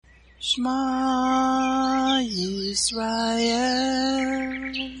Shema Yisrael,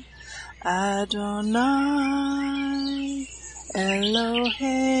 Adonai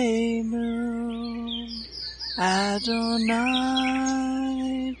Eloheinu, Adonai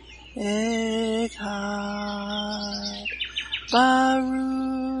Echad, Baruch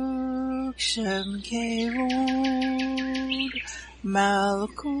Shem Kevod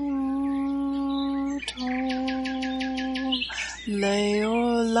Malkuto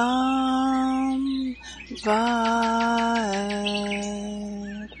Leolam Vaed.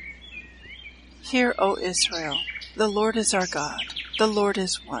 Hear, O Israel, the Lord is our God, the Lord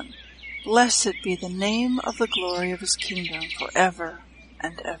is one. Blessed be the name of the glory of his kingdom forever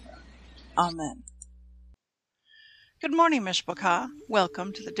and ever. Amen. Good morning, Mishpachah.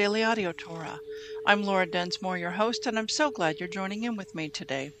 Welcome to the Daily Audio Torah. I'm Laura Densmore, your host, and I'm so glad you're joining in with me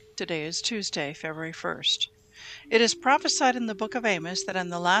today. Today is Tuesday, February 1st. It is prophesied in the book of Amos that in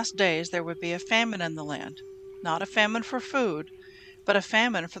the last days there would be a famine in the land. Not a famine for food, but a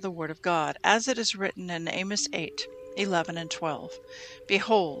famine for the word of God, as it is written in Amos 8:11 and 12.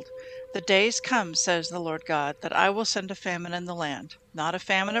 Behold, the days come, says the Lord God, that I will send a famine in the land, not a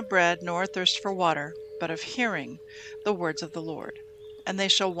famine of bread, nor a thirst for water, but of hearing the words of the Lord. And they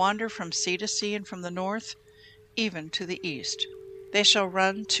shall wander from sea to sea, and from the north even to the east. They shall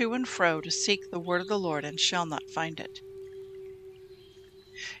run to and fro to seek the word of the Lord, and shall not find it.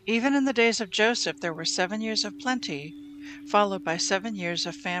 Even in the days of Joseph there were 7 years of plenty, followed by 7 years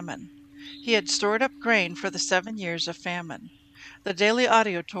of famine. He had stored up grain for the 7 years of famine. The Daily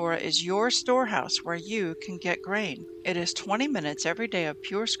Audio Torah is your storehouse where you can get grain. It is 20 minutes every day of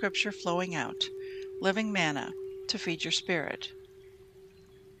pure scripture flowing out, living manna to feed your spirit.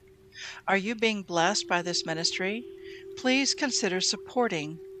 Are you being blessed by this ministry? Please consider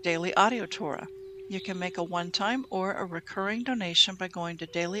supporting Daily Audio Torah. You can make a one-time or a recurring donation by going to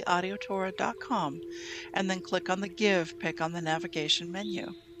dailyaudiotorah.com and then click on the Give pick on the navigation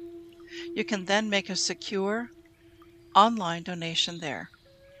menu. You can then make a secure online donation there.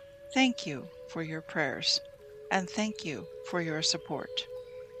 Thank you for your prayers, and thank you for your support.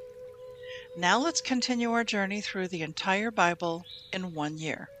 Now let's continue our journey through the entire Bible in 1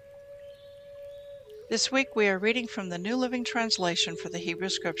 year. This week we are reading from the New Living Translation for the Hebrew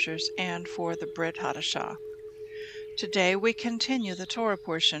Scriptures and for the Brit Hadashah. Today we continue the Torah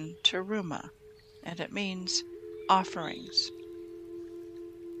portion, Terumah, and it means offerings.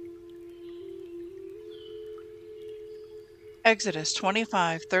 Exodus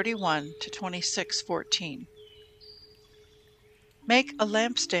 25:31 to 26:14. Make a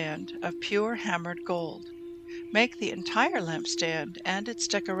lampstand of pure hammered gold. Make the entire lampstand and its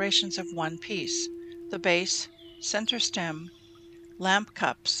decorations of one piece, the base, center stem, lamp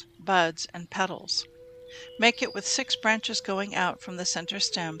cups, buds, and petals. Make it with 6 branches going out from the center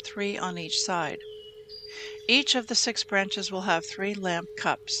stem, 3 on each side. Each of the 6 branches will have 3 lamp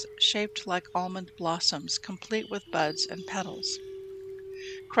cups, shaped like almond blossoms, complete with buds and petals.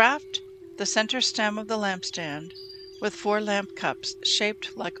 Craft the center stem of the lampstand with 4 lamp cups,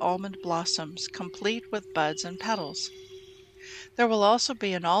 shaped like almond blossoms, complete with buds and petals. There will also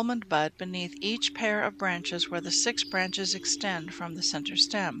be an almond bud beneath each pair of branches where the 6 branches extend from the center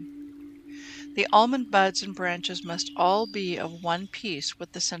stem. The almond buds and branches must all be of one piece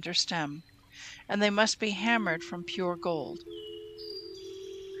with the center stem, and they must be hammered from pure gold.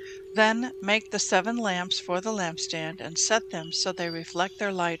 Then make the 7 lamps for the lampstand and set them so they reflect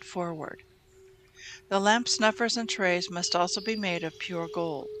their light forward. The lamp snuffers and trays must also be made of pure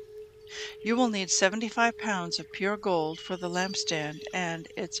gold. You will need 75 pounds of pure gold for the lampstand and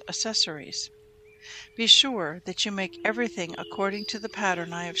its accessories. Be sure that you make everything according to the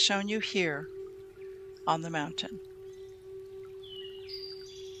pattern I have shown you here on the mountain.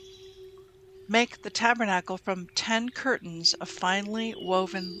 Make the tabernacle from 10 curtains of finely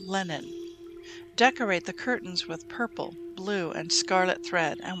woven linen. Decorate the curtains with purple, blue, and scarlet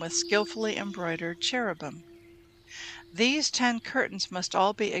thread and with skillfully embroidered cherubim. These 10 curtains must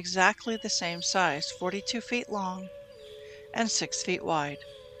all be exactly the same size, 42 feet long and 6 feet wide.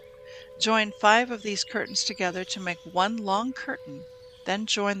 Join 5 of these curtains together to make one long curtain, then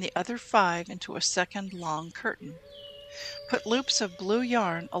join the other 5 into a second long curtain. Put loops of blue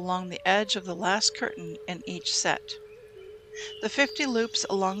yarn along the edge of the last curtain in each set. The 50 loops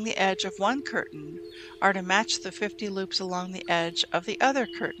along the edge of one curtain are to match the 50 loops along the edge of the other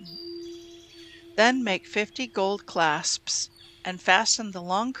curtain. Then make 50 gold clasps and fasten the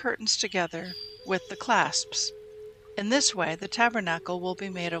long curtains together with the clasps. In this way, the tabernacle will be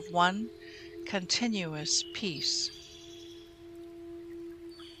made of one continuous piece.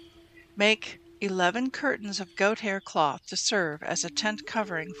 Make 11 curtains of goat hair cloth to serve as a tent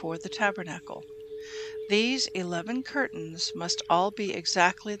covering for the tabernacle. These 11 curtains must all be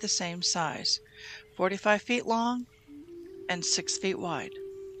exactly the same size, 45 feet long and 6 feet wide.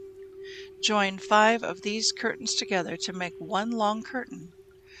 Join 5 of these curtains together to make one long curtain,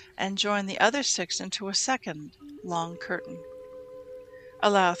 and join the other 6 into a second long curtain.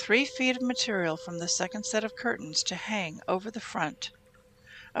 Allow 3 feet of material from the second set of curtains to hang over the front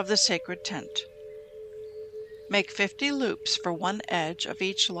of the sacred tent. Make 50 loops for one edge of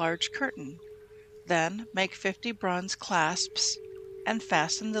each large curtain. Then make 50 bronze clasps and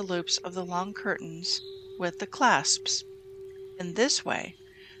fasten the loops of the long curtains with the clasps. In this way,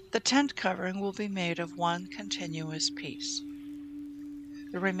 the tent covering will be made of one continuous piece.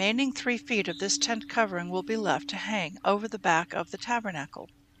 The remaining 3 feet of this tent covering will be left to hang over the back of the tabernacle.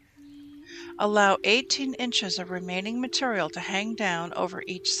 Allow 18 inches of remaining material to hang down over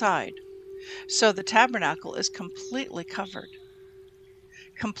each side, so the tabernacle is completely covered.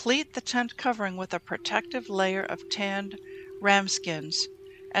 Complete the tent covering with a protective layer of tanned ram skins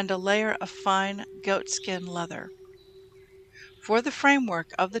and a layer of fine goatskin leather. For the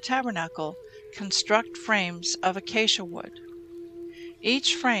framework of the tabernacle, construct frames of acacia wood.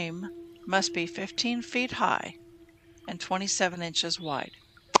 Each frame must be 15 feet high and 27 inches wide.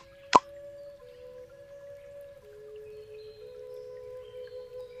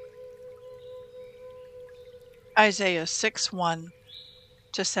 Isaiah 6:1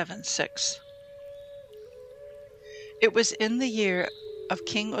 to 7:6. It was in the year of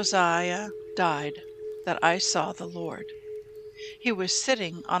King Uzziah died that I saw the Lord. He was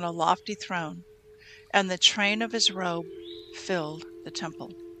sitting on a lofty throne, and the train of his robe filled the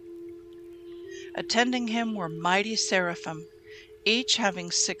temple. Attending him were mighty seraphim, each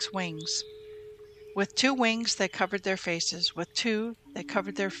having 6 wings. With 2 wings they covered their faces, with 2 they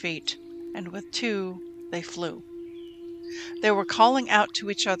covered their feet, and with 2 they flew. They were calling out to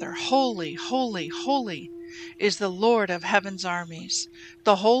each other, "Holy, holy, holy is the Lord of heaven's armies.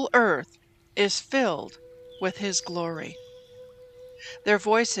 The whole earth is filled with his glory." Their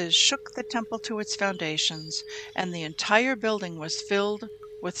voices shook the temple to its foundations, and the entire building was filled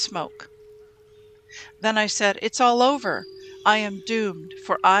with smoke. Then I said, "It's all over. I am doomed,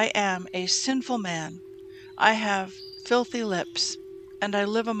 for I am a sinful man. I have filthy lips, and I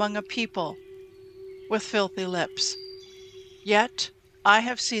live among a people with filthy lips. Yet I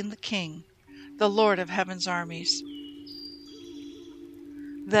have seen the King, the Lord of heaven's armies."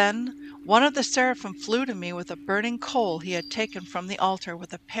 Then one of the seraphim flew to me with a burning coal he had taken from the altar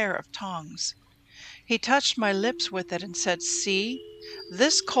with a pair of tongs. He touched my lips with it and said, "See,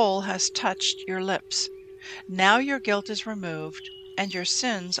 this coal has touched your lips. Now your guilt is removed, and your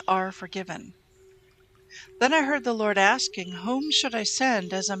sins are forgiven." Then I heard the Lord asking, "Whom should I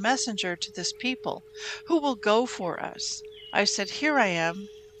send as a messenger to this people? Who will go for us?" I said, "Here I am.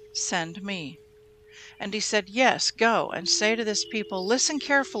 Send me." And he said, "Yes, go and say to this people, listen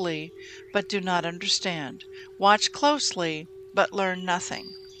carefully, but do not understand. Watch closely, but learn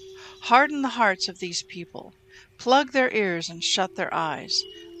nothing. Harden the hearts of these people. Plug their ears and shut their eyes.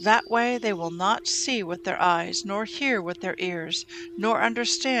 That way they will not see with their eyes, nor hear with their ears, nor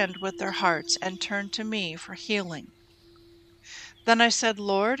understand with their hearts, and turn to me for healing." Then I said,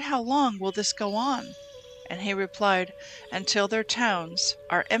 "Lord, how long will this go on?" And he replied, "Until their towns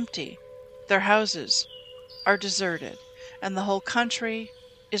are empty, their houses are deserted, and the whole country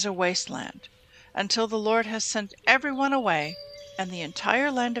is a wasteland, until the Lord has sent everyone away, and the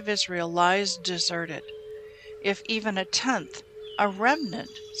entire land of Israel lies deserted. If even a tenth, a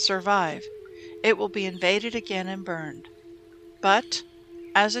remnant, survive, it will be invaded again and burned. But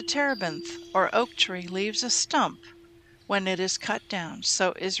as a terebinth or oak tree leaves a stump when it is cut down,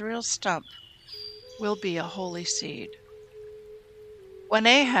 so Israel's stump will be a holy seed." When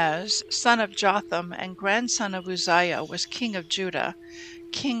Ahaz, son of Jotham and grandson of Uzziah, was king of Judah,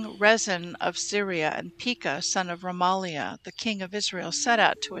 King Rezin of Syria and Pekah, son of Remaliah, the king of Israel, set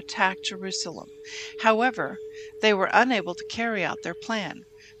out to attack Jerusalem. However, they were unable to carry out their plan.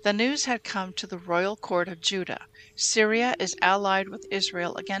 The news had come to the royal court of Judah: "Syria is allied with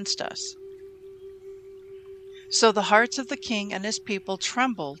Israel against us." So the hearts of the king and his people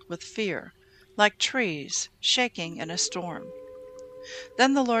trembled with fear, like trees shaking in a storm.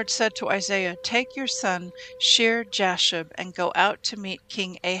 Then the Lord said to Isaiah, "Take your son Shear-Jashub and go out to meet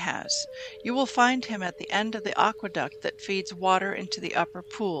King Ahaz. You will find him at the end of the aqueduct that feeds water into the upper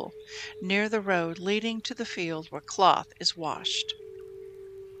pool, near the road leading to the field where cloth is washed.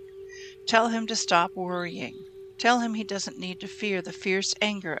 Tell him to stop worrying. Tell him he doesn't need to fear the fierce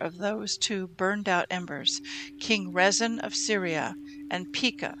anger of those 2 burned-out embers, King Rezin of Syria and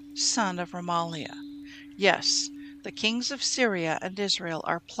Pekah, son of Remaliah. Yes, the kings of Syria and Israel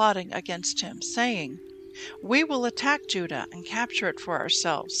are plotting against him, saying, "We will attack Judah and capture it for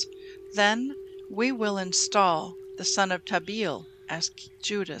ourselves. Then we will install the son of Tabeel as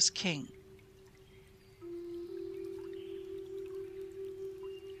Judah's king."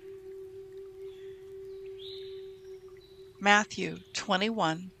 Matthew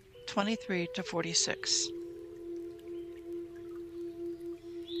 21:23-46.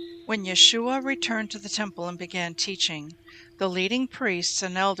 When Yeshua returned to the temple and began teaching, the leading priests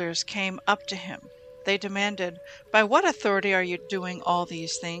and elders came up to him. They demanded, "By what authority are you doing all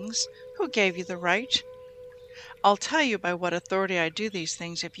these things? Who gave you the right?" "I'll tell you by what authority I do these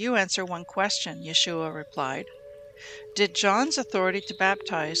things if you answer one question," Yeshua replied. "Did John's authority to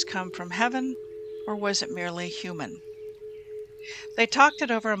baptize come from heaven, or was it merely human?" They talked it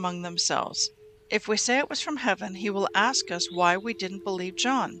over among themselves. If we say it was from heaven, he will ask us why we didn't believe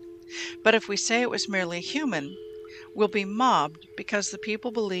John. But if we say it was merely human, we'll be mobbed because the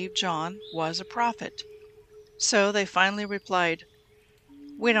people believed John was a prophet. So they finally replied,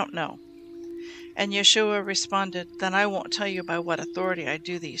 "We don't know." And Yeshua responded, "Then I won't tell you by what authority I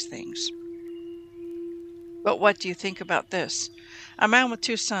do these things." But what do you think about this? A man with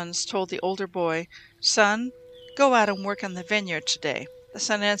 2 sons told the older boy, "Son, go out and work in the vineyard today." The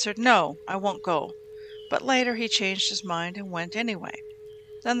son answered, "No, I won't go." But later he changed his mind and went anyway.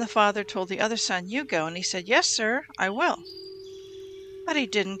 Then the father told the other son, "You go," and he said, "Yes, sir, I will." But he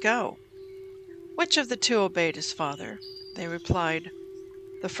didn't go. Which of the 2 obeyed his father? They replied,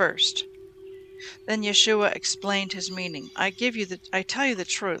 "The first." Then Yeshua explained his meaning. I tell you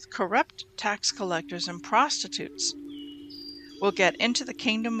the truth, corrupt tax collectors and prostitutes will get into the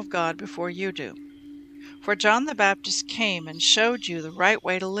kingdom of God before you do. For John the Baptist came and showed you the right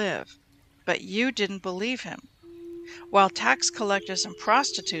way to live, but you didn't believe him, while tax collectors and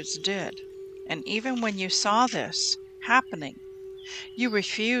prostitutes did. And even when you saw this happening, you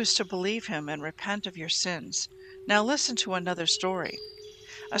refused to believe him and repent of your sins. Now listen to another story.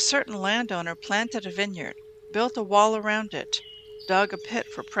 A certain landowner planted a vineyard, built a wall around it, dug a pit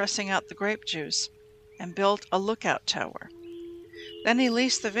for pressing out the grape juice, and built a lookout tower. Then he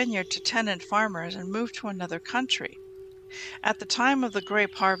leased the vineyard to tenant farmers and moved to another country. At the time of the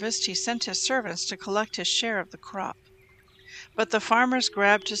grape harvest, he sent his servants to collect his share of the crop. But the farmers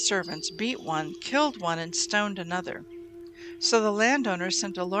grabbed his servants, beat one, killed one, and stoned another. So the landowner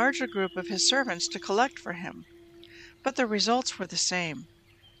sent a larger group of his servants to collect for him. But the results were the same.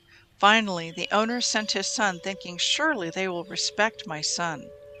 Finally, the owner sent his son, thinking, "Surely they will respect my son."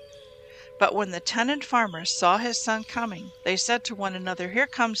 But when the tenant farmers saw his son coming, they said to one another, "Here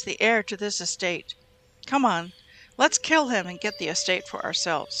comes the heir to this estate. Come on, let's kill him and get the estate for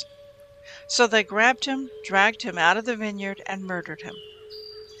ourselves." So they grabbed him, dragged him out of the vineyard, and murdered him.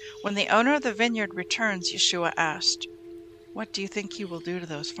 When the owner of the vineyard returns, Yeshua asked, "What do you think he will do to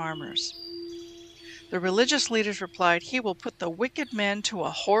those farmers?" The religious leaders replied, "He will put the wicked men to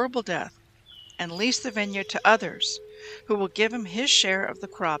a horrible death and lease the vineyard to others, who will give him his share of the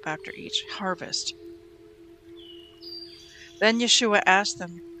crop after each harvest." Then Yeshua asked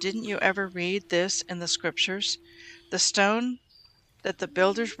them, "Didn't you ever read this in the scriptures? The stone that the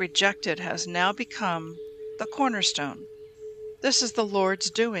builders rejected has now become the cornerstone. This is the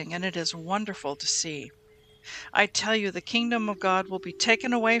Lord's doing, and it is wonderful to see. I tell you, the kingdom of God will be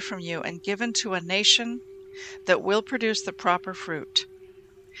taken away from you and given to a nation that will produce the proper fruit.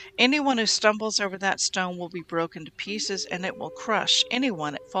 Anyone who stumbles over that stone will be broken to pieces, and it will crush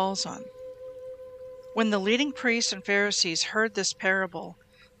anyone it falls on." When the leading priests and Pharisees heard this parable,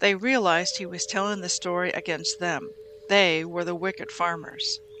 they realized he was telling the story against them. They were the wicked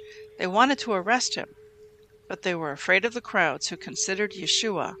farmers. They wanted to arrest him, but they were afraid of the crowds who considered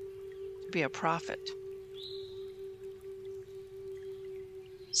Yeshua to be a prophet.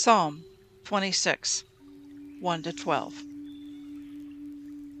 Psalm 26, 1-12.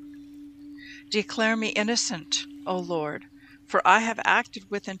 Declare me innocent, O Lord, for I have acted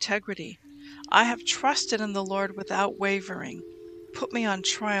with integrity. I have trusted in the Lord without wavering. Put me on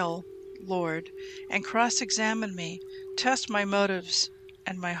trial, Lord, and cross-examine me. Test my motives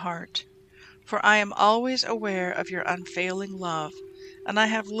and my heart. For I am always aware of your unfailing love, and I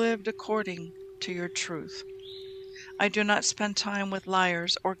have lived according to your truth. I do not spend time with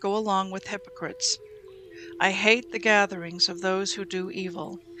liars or go along with hypocrites. I hate the gatherings of those who do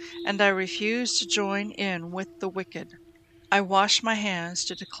evil, and I refuse to join in with the wicked. I wash my hands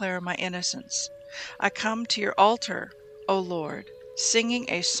to declare my innocence. I come to your altar, O Lord, singing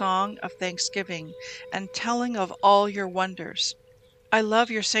a song of thanksgiving and telling of all your wonders. I love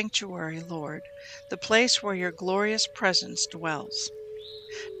your sanctuary, Lord, the place where your glorious presence dwells.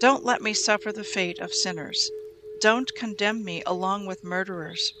 Don't let me suffer the fate of sinners. Don't condemn me along with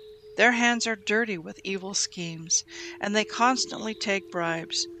murderers. Their hands are dirty with evil schemes, and they constantly take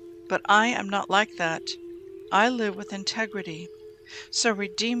bribes. But I am not like that. I live with integrity. So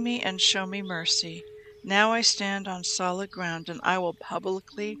redeem me and show me mercy. Now I stand on solid ground, and I will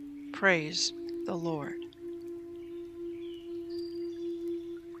publicly praise the Lord.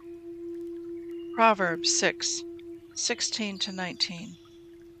 Proverbs 6:16 to 19.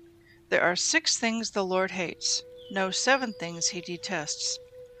 There are 6 things the Lord hates, no 7 things he detests: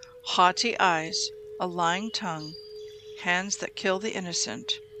 haughty eyes, a lying tongue, hands that kill the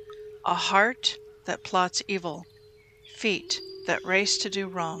innocent, a heart that plots evil, feet that race to do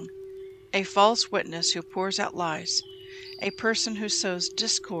wrong, a false witness who pours out lies, a person who sows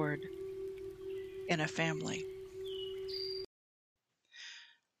discord in a family.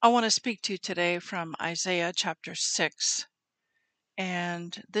 I want to speak to you today from Isaiah chapter 6,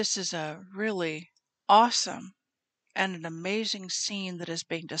 and this is a really awesome and an amazing scene that is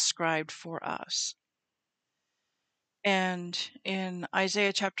being described for us. And in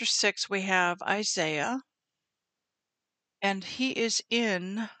Isaiah chapter 6, we have Isaiah, and he is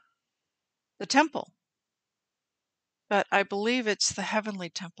in the temple, but I believe it's the heavenly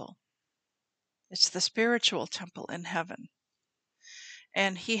temple. It's the spiritual temple in heaven.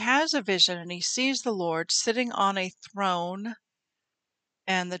 And he has a vision, and he sees the Lord sitting on a throne,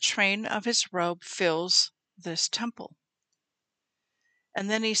 and the train of his robe fills this temple. And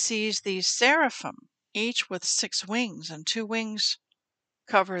then he sees these seraphim, each with 6 wings, and 2 wings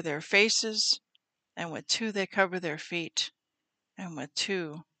cover their faces, and with 2 they cover their feet, and with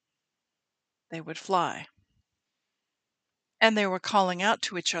 2 they would fly. And they were calling out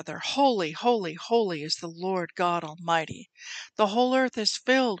to each other, "Holy, holy, holy is the Lord God Almighty. The whole earth is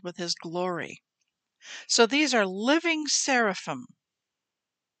filled with his glory." So these are living seraphim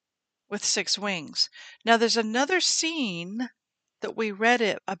with 6 wings. Now there's another scene that we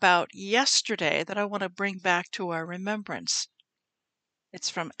read about yesterday that I want to bring back to our remembrance.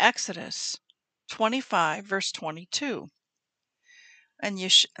 It's from Exodus 25, verse 22. And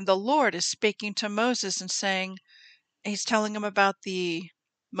the Lord is speaking to Moses and saying, he's telling him about the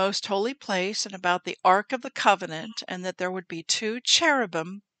most holy place and about the Ark of the Covenant, and that there would be 2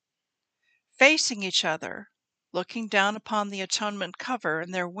 cherubim facing each other, looking down upon the atonement cover,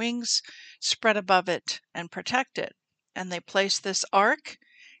 and their wings spread above it and protect it. And they place this ark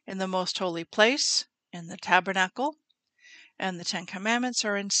in the most holy place, in the tabernacle, and the 10 Commandments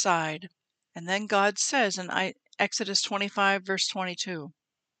are inside. And then God says in Exodus 25, verse 22,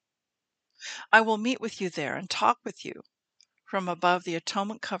 "I will meet with you there and talk with you from above the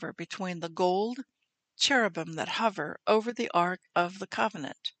atonement cover between the gold cherubim that hover over the Ark of the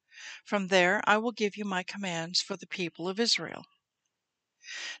Covenant. From there I will give you my commands for the people of Israel."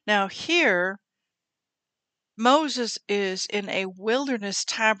 Now here, Moses is in a wilderness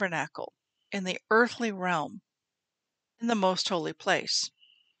tabernacle in the earthly realm, in the most holy place.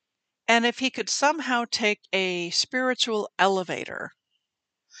 And if he could somehow take a spiritual elevator,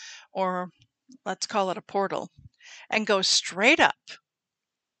 or let's call it a portal, and go straight up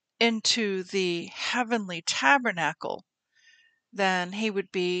into the heavenly tabernacle, then he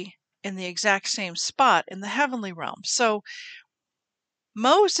would be in the exact same spot in the heavenly realm. So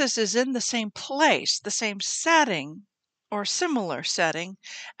Moses is in the same place, the same setting, or similar setting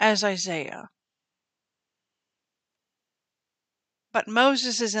as Isaiah. But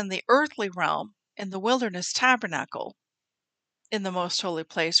Moses is in the earthly realm, in the wilderness tabernacle, in the most holy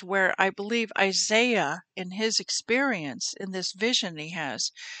place, where I believe Isaiah, in his experience, in this vision he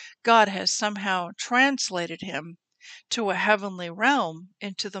has, God has somehow translated him to a heavenly realm,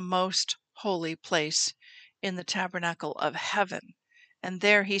 into the most holy place in the tabernacle of heaven. And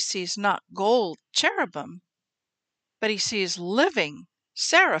there he sees not gold cherubim, but he sees living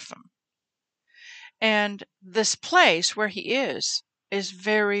seraphim. And this place where he is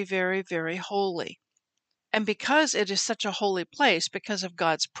very, very, very holy. And because it is such a holy place, because of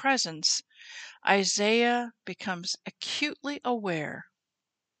God's presence, Isaiah becomes acutely aware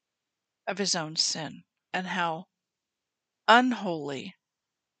of his own sin and how unholy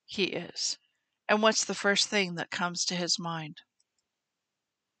he is. And what's the first thing that comes to his mind?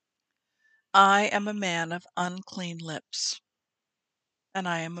 "I am a man of unclean lips, and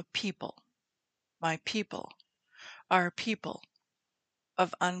I am a people. My people are a people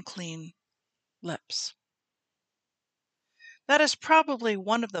of unclean lips." That is probably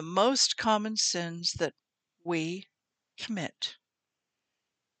one of the most common sins that we commit,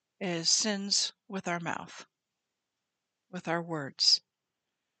 is sins with our mouth, with our words.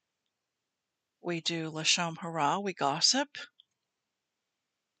 We do lashon hara, we gossip.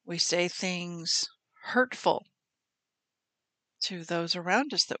 We say things hurtful to those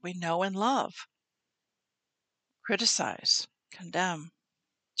around us that we know and love. Criticize, condemn,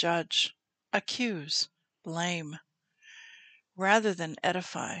 judge, accuse, blame, rather than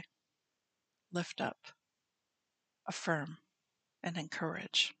edify, lift up, affirm, and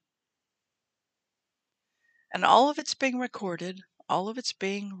encourage. And all of it's being recorded, all of it's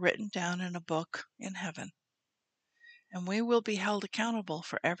being written down in a book in heaven. And we will be held accountable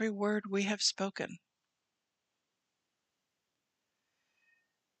for every word we have spoken.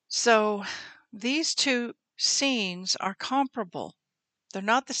 So these two scenes are comparable. They're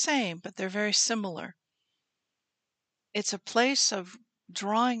not the same, but they're very similar. It's a place of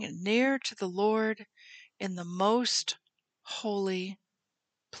drawing near to the Lord in the most holy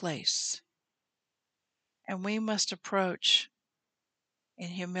place. And we must approach in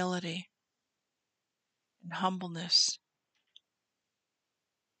humility, in humbleness,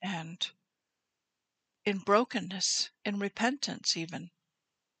 and in brokenness, in repentance even,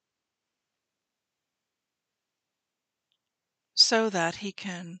 so that He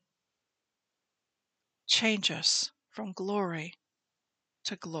can change us from glory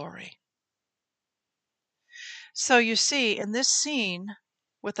to glory. So you see, in this scene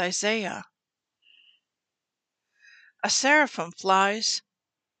with Isaiah, a seraphim flies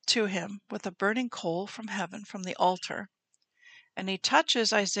to him with a burning coal from heaven, from the altar, and he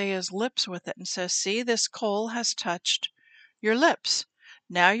touches Isaiah's lips with it and says, "See, this coal has touched your lips.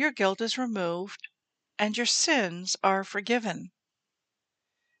 Now your guilt is removed and your sins are forgiven."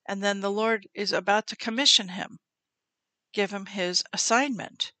 And then the Lord is about to commission him, give him his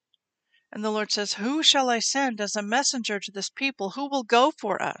assignment. And the Lord says, "Who shall I send as a messenger to this people? Who will go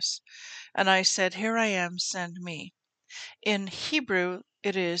for us?" And I said, "Here I am, send me." In Hebrew,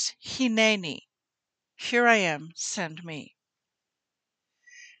 it is hineni. Here I am, send me.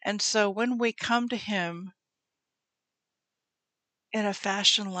 And so when we come to Him in a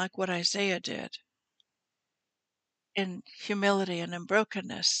fashion like what Isaiah did, in humility and in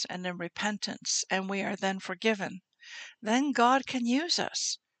brokenness and in repentance, and we are then forgiven, then God can use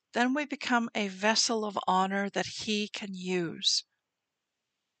us. Then we become a vessel of honor that He can use.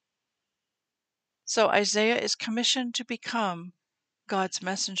 So Isaiah is commissioned to become God's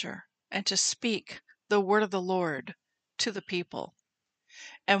messenger and to speak the word of the Lord to the people.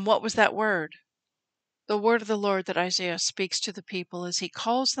 And what was that word? The word of the Lord that Isaiah speaks to the people is he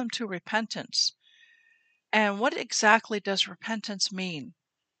calls them to repentance. And what exactly does repentance mean?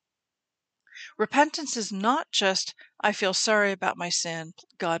 Repentance is not just, I feel sorry about my sin,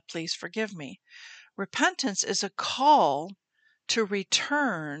 God, please forgive me. Repentance is a call to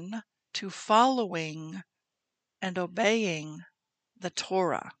return to following and obeying the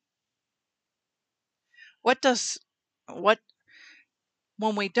Torah. What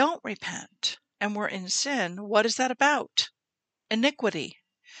when we don't repent and we're in sin, what is that about? Iniquity.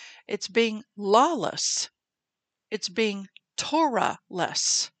 It's being lawless. It's being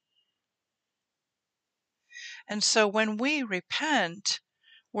Torah-less. And so when we repent,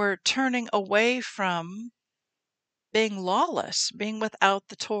 we're turning away from being lawless, being without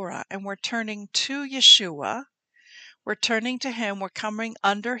the Torah, and we're turning to Yeshua. We're turning to Him. We're coming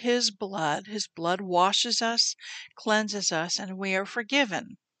under His blood. His blood washes us, cleanses us, and we are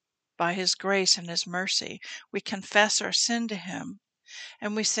forgiven by His grace and His mercy. We confess our sin to Him,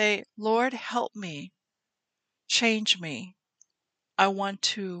 and we say, "Lord, help me, change me. I want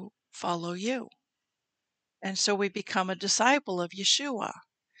to follow You." And so we become a disciple of Yeshua.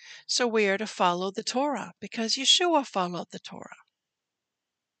 So we are to follow the Torah because Yeshua followed the Torah.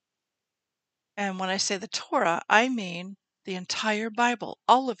 And when I say the Torah, I mean the entire Bible,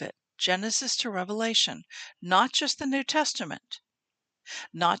 all of it, Genesis to Revelation, not just the New Testament,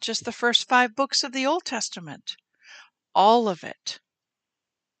 not just the first 5 books of the Old Testament, all of it,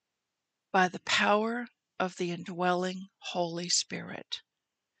 by the power of the indwelling Holy Spirit.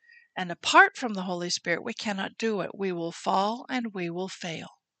 And apart from the Holy Spirit, we cannot do it. We will fall and we will fail.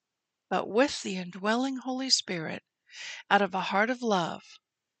 But with the indwelling Holy Spirit, out of a heart of love,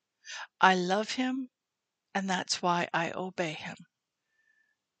 I love Him, and that's why I obey Him.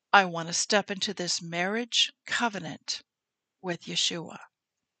 I want to step into this marriage covenant with Yeshua.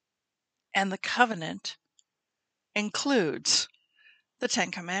 And the covenant includes the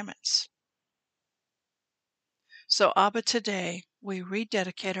 10 Commandments. So, Abba, today we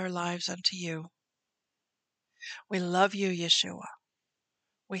rededicate our lives unto You. We love You, Yeshua.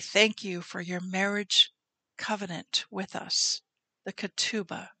 We thank You for Your marriage covenant with us, the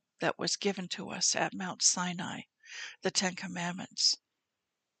ketubah that was given to us at Mount Sinai, the 10 Commandments.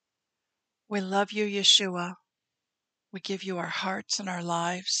 We love You, Yeshua. We give you our hearts and our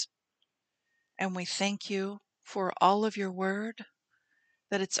lives, and we thank you for all of your word,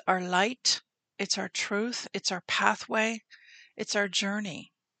 that it's our light, it's our truth, it's our pathway, it's our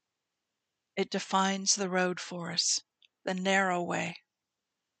journey. It defines the road for us, the narrow way.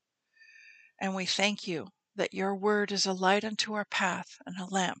 And we thank you that your word is a light unto our path and a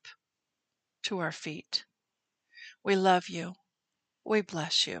lamp to our feet. We love you, we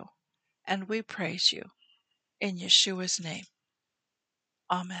bless you, and we praise you in Yeshua's name.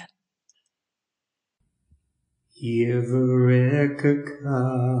 Amen. Yevrekka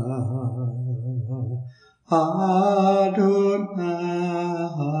Adonai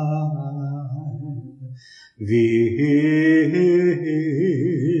Vish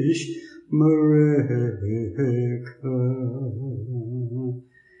Mereka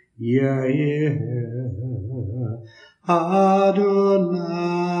Yair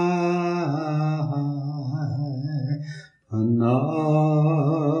Adonai Panavilaka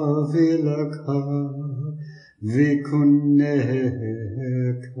Vikuneka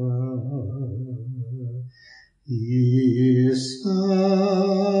Isa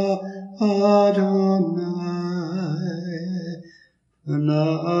Adonai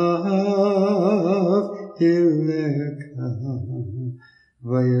Panav Ileka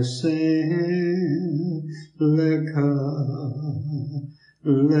Vayasem Leka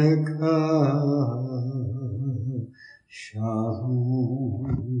Leka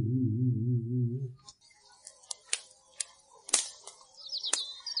Shalom.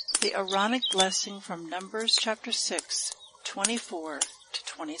 The Aaronic blessing from Numbers chapter 6, 24 to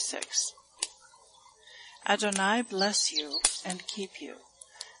 26. Adonai bless you and keep you.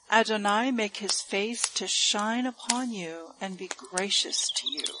 Adonai make his face to shine upon you and be gracious to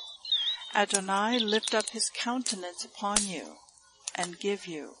you. Adonai lift up his countenance upon you and give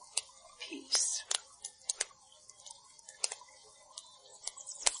you peace.